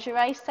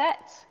lingerie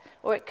set,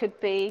 or it could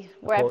be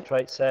wherever.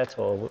 Portrait set,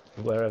 or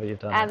wherever you've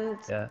done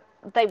it. And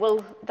they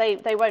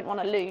won't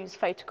want to lose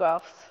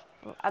photographs,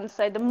 and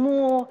so the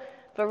more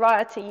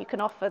variety you can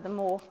offer, the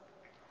more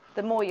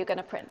you're going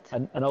to print.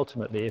 And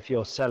ultimately, if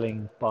you're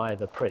selling by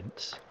the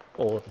print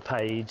or the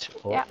page,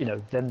 or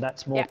then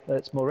that's more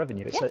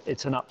revenue.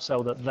 It's an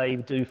upsell that they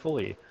do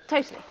for you.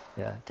 Totally.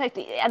 Yeah.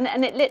 Totally.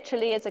 And it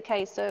literally is a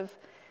case of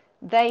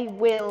they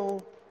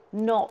will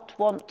not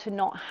want to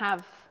not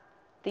have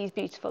these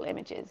beautiful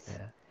images.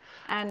 Yeah.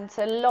 And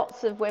so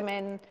lots of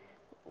women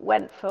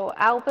went for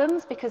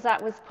albums because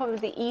that was probably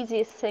the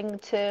easiest thing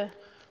to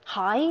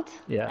hide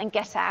and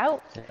get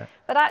out. Yeah.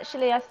 But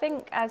actually, I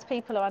think as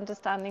people are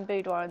understanding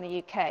boudoir in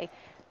the UK,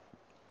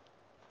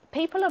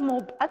 people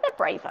they're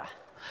braver.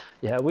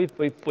 Yeah,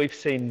 we've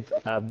seen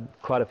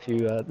quite a few.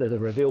 The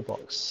reveal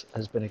box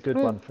has been a good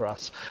one for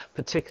us,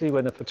 particularly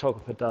when the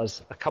photographer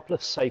does a couple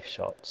of safe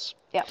shots.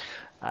 Yeah.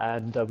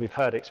 And we've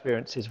heard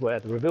experiences where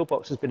the reveal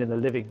box has been in the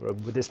living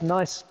room with this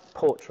nice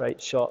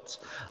portrait shot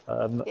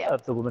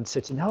of the woman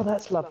sitting. Oh,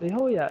 that's lovely.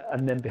 Oh, yeah.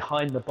 And then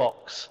behind the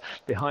box,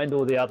 behind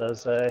all the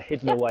others,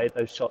 hidden away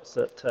those shots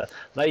that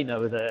they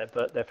know are there,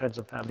 but their friends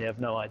and family have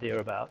no idea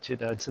about.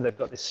 And so they've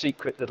got this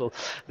secret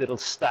little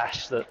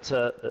stash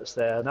that's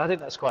there. And I think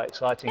that's quite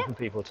exciting for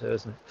people too,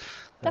 isn't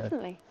it?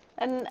 Definitely.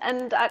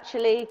 And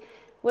actually,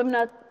 women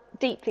are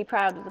deeply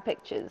proud of the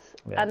pictures.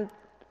 Yeah. And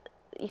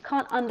you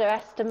can't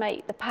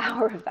underestimate the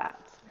power of that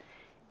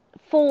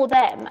for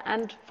them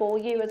and for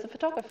you as a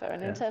photographer,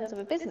 and in terms of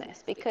a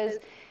business, because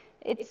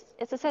it's,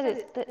 as I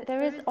said,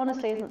 there is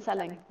honestly isn't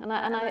selling,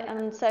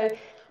 and so,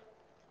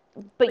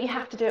 but you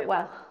have to do it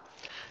well.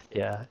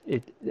 Yeah,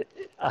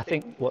 I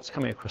think what's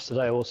coming across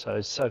today also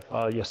is, so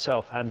far,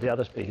 yourself and the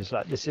other speakers,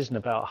 like, this isn't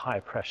about high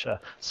pressure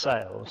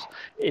sales,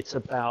 it's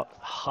about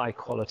high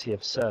quality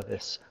of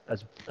service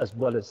as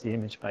well as the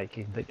image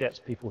making that gets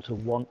people to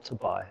want to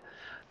buy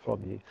from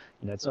you.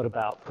 It's not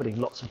about putting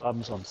lots of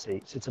bums on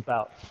seats, it's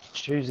about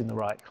choosing the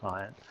right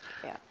client.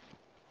 Yeah.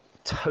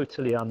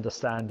 Totally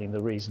understanding the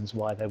reasons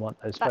why they want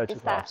those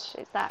photographs.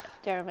 It's that,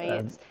 Jeremy.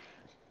 It's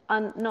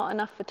not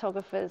enough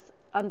photographers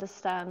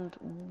understand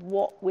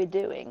what we're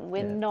doing.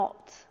 We're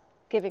not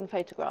giving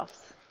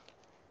photographs.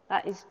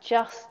 That is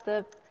just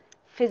the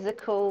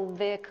physical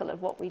vehicle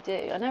of what we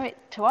do. I know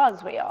to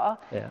us we are,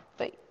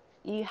 but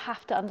you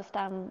have to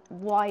understand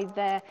why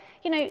they're,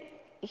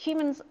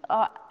 humans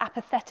are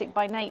apathetic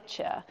by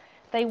nature.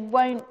 They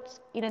won't,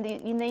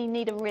 they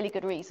need a really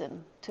good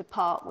reason to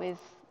part with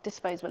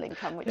disposable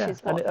income, which Yeah,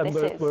 is what and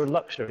this is. we're a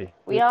luxury.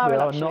 We are a we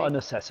luxury. are not a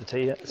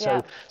necessity.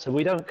 So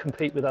we don't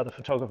compete with other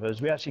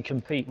photographers. We actually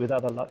compete with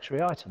other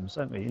luxury items,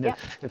 don't we? You know, Yep.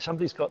 if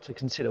somebody's got to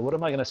consider, what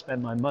am I going to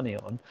spend my money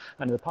on?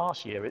 And in the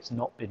past year, it's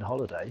not been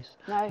holidays.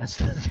 No, That's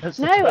the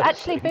no, first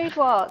actually, thing.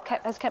 boudoir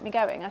has kept me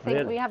going. I think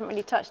Really? we haven't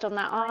really touched on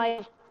that.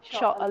 I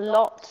shot a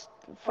lot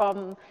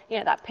from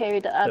that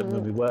period,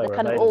 When we were the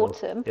kind available. of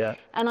autumn, Yeah.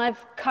 and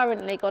I've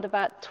currently got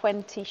about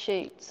 20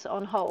 shoots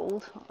on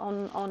hold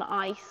on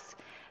ice,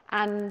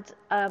 and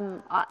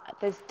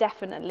there's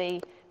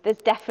definitely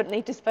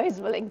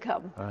disposable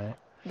income Right.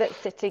 that's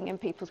sitting in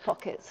people's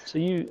pockets. So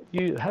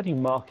how do you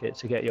market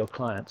to get your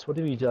clients? What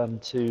have you done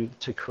to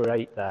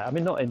create that? I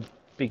mean, not in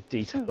big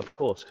detail, of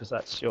course, because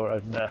that's your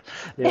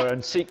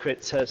own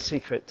secret.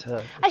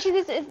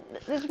 Actually,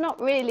 there's not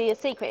really a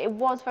secret. It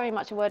was very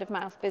much a word of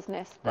mouth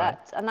business,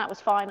 and that was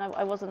fine.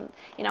 I wasn't,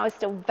 I was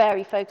still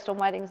very focused on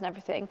weddings and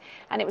everything,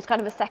 and it was kind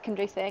of a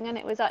secondary thing. And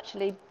it was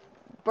actually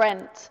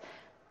Brent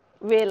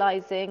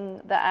realizing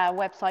that our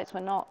websites were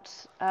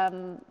not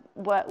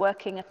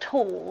working at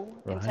all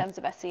in terms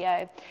of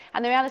SEO.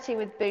 And the reality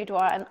with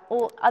boudoir and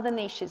all other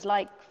niches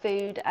like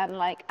food and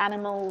like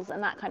animals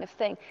and that kind of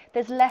thing,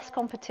 there's less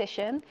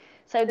competition.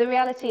 So the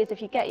reality is,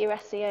 if you get your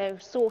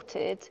SEO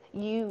sorted,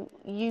 you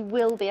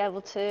will be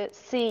able to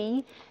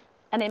see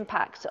an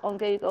impact on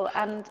Google.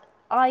 And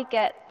I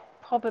get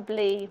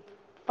probably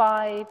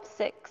 5,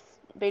 6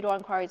 boudoir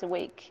inquiries a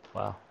week.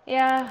 Wow.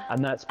 Yeah.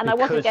 And that's I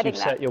wasn't because getting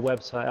you've set your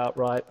website up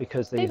right,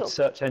 because the Google.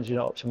 search engine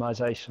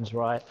optimization's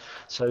right,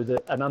 so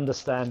that and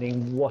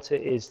understanding what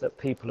it is that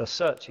people are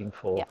searching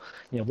for.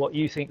 Yeah. What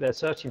you think they're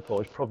searching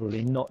for is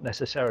probably not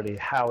necessarily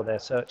how they're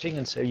searching,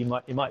 and so you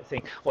might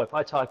think, well, if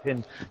I type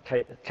in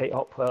Kate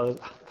Hopewell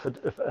for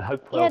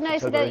Hopewell, yeah, no,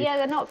 so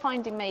they're not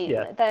finding me.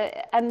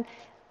 Yeah.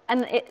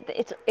 And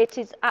it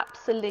is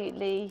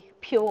absolutely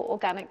pure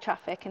organic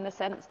traffic, in the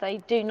sense they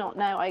do not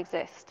know I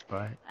exist.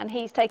 Right. And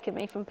he's taken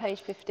me from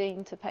page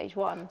 15 to page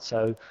 1.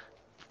 So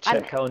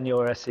check on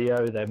your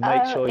SEO then,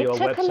 make sure your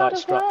website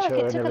structure and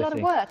everything. It took a lot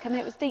of work, and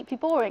it was deeply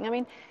boring. I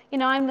mean,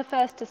 I'm the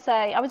first to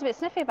say, I was a bit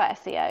sniffy about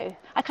SEO.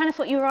 I kind of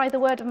thought you were either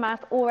word of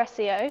mouth or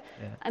SEO.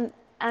 Yeah.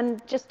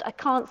 And just, I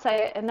can't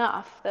say it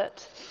enough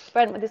that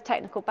Brent, with his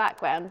technical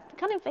background,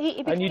 kind of,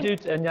 he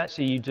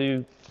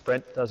became...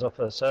 Brent does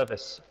offer a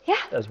service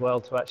as well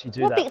to actually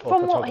do that for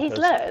from what he's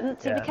photographers.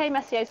 learned, he became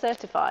SEO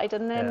certified,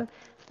 and then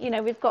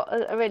we've got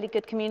a really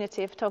good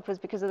community of photographers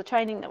because of the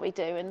training that we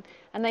do,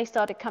 and they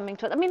started coming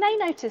to us. I mean, they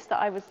noticed that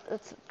I was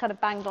kind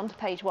of banged onto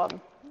page 1.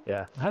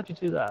 Yeah. How do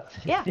you do that?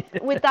 Yeah,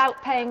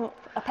 without paying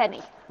a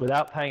penny.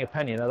 Without paying a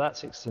penny. Now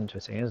that's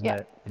interesting, isn't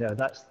it?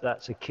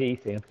 That's a key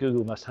thing.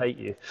 Google must hate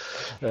you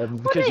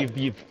because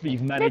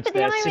you've managed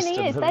their system. But the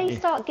irony is, they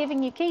start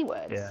giving you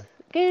keywords. Yeah.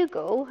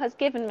 Google has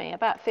given me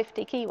about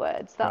 50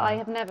 keywords that I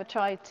have never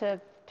tried to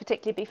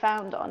particularly be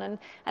found on, and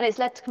it's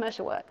led to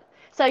commercial work.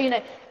 So,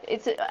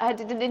 I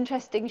did an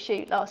interesting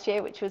shoot last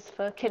year, which was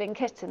for Killing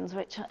Kittens,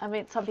 which, I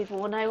mean, some people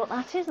will know what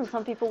that is and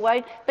some people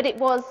won't, but it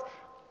was,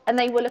 and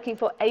they were looking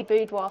for a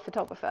boudoir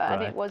photographer,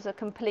 and it was a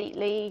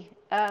completely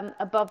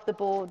above the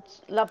board,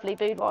 lovely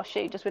boudoir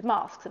shoot, just with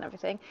masks and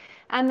everything,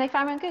 and they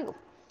found me on Google.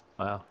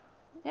 Wow.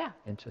 Yeah.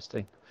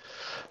 Interesting.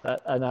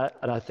 And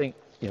I think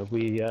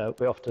we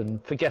often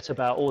forget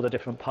about all the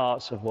different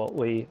parts of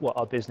what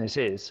our business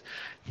is.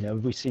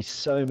 We see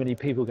so many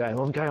people going,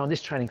 I'm going on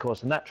this training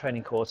course, and that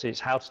training course is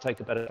how to take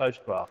a better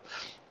photograph,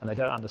 and they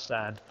don't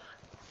understand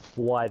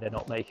why they're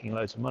not making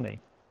loads of money.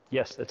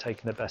 Yes, they're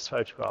taking the best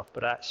photograph,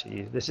 but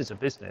actually this is a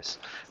business.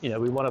 We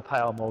want to pay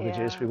our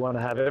mortgages, we want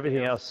to have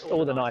everything else,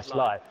 all the nice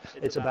life.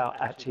 It's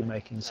about actually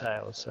making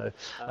sales. So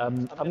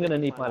I'm going to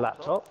need my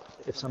laptop,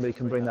 if somebody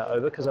can bring that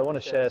over, because I want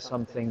to share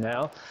something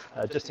now,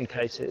 just in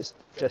case it's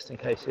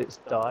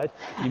died.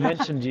 You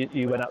mentioned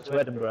you went up to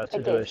Edinburgh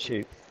to do a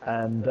shoot,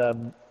 and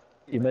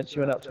you mentioned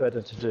you went up to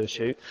Edinburgh to do a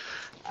shoot,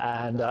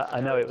 and I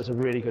know it was a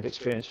really good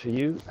experience for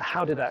you.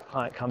 How did that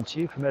client come to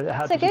you?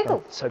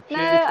 Google.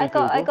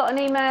 I got an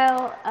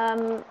email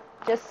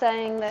just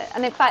saying that,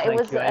 and in fact it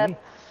was a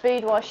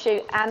boudoir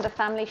shoot and a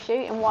family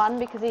shoot in one,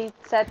 because he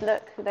said,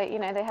 look, they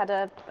had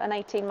an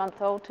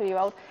 18-month-old,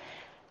 2-year-old,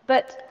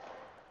 but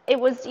it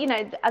was,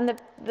 and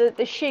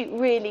the shoot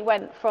really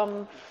went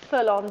from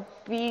full-on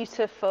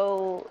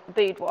beautiful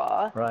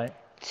boudoir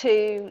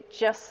to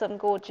just some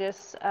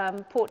gorgeous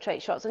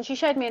portrait shots. And she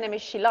showed me an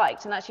image she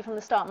liked, and actually from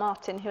the start,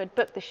 Martin, who had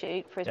booked the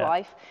shoot for his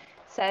wife,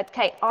 said,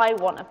 Kate, I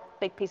want a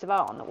big piece of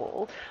art on the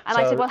wall. And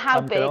I said, well,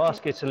 how big? I'm going to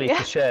ask Italy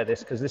to share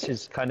this, because this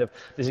is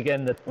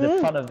again the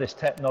fun of this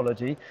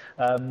technology.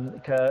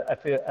 And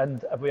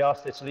we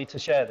asked Italy to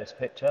share this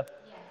picture.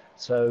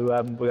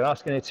 So we're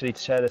asking Italy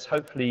to share this.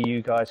 Hopefully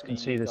you guys can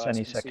see this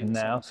any second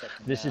now.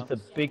 This is the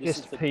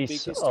biggest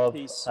piece of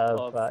it's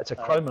a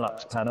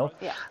Chromolux panel.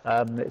 Yeah.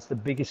 It's the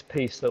biggest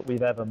piece that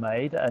we've ever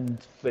made, and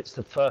it's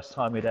the first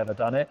time we'd ever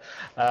done it.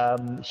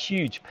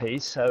 Huge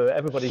piece. So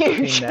everybody's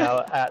looking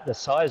now at the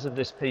size of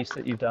this piece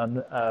that you've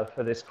done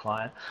for this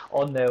client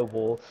on their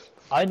wall.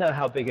 I know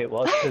how big it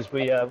was because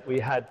we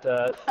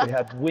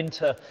had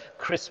winter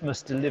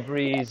Christmas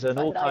deliveries and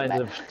all kinds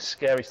of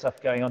scary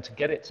stuff going on to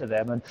get it to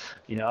them. And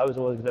you know, I was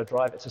always going to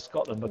drive it to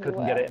Scotland, but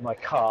couldn't get it in my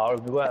car,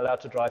 and we weren't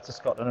allowed to drive to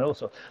Scotland. And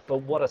also, but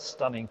what a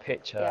stunning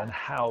picture, and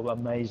how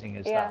amazing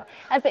is that?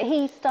 But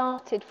he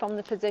started from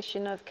the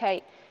position of,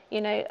 Kate, you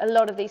know, a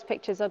lot of these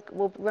pictures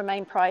will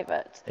remain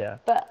private,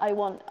 but I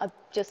want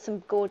just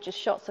some gorgeous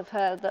shots of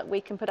her that we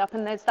can put up.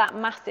 And there's that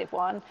massive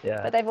one,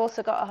 but they've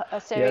also got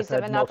a series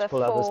of another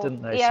multiple others,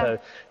 didn't they? So,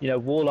 you know,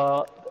 wall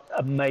art,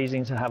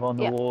 amazing to have on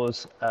the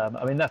walls.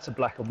 I mean, that's a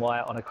black and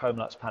white on a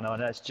Chromolux panel,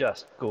 and it's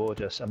just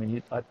gorgeous. I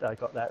mean, I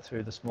got that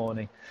through this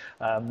morning.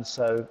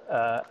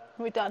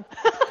 We're done.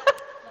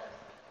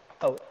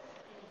 Oh,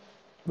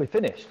 we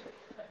finished.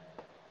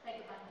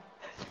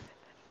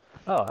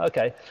 Oh,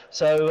 okay.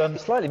 So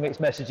slightly mixed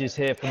messages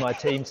here from my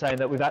team saying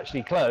that we've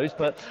actually closed,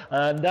 but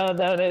now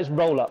it's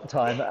roll-up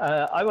time.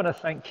 I want to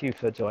thank you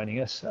for joining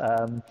us.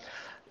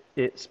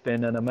 It's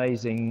been an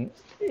amazing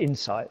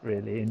insight,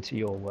 really, into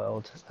your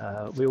world.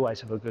 We always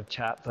have a good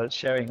chat, but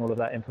sharing all of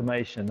that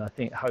information, I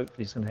think,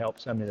 hopefully is going to help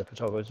so many of the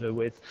photographers we're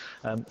with.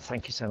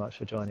 Thank you so much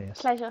for joining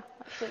us. Pleasure.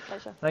 Absolute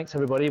pleasure. Thanks,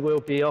 everybody.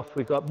 We'll be off.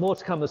 We've got more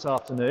to come this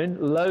afternoon.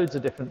 Loads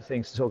of different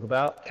things to talk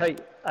about.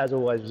 Kate, as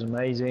always, was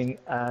amazing,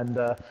 and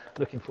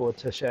looking forward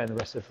to sharing the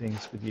rest of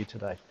things with you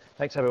today.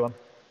 Thanks, everyone.